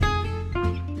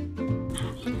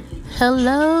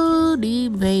Hello, the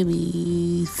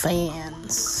baby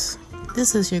fans.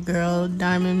 This is your girl,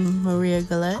 Diamond Maria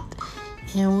Galette,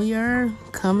 and we are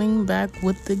coming back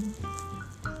with the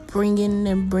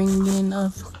bringing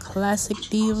of classic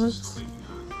divas.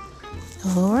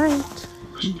 All right.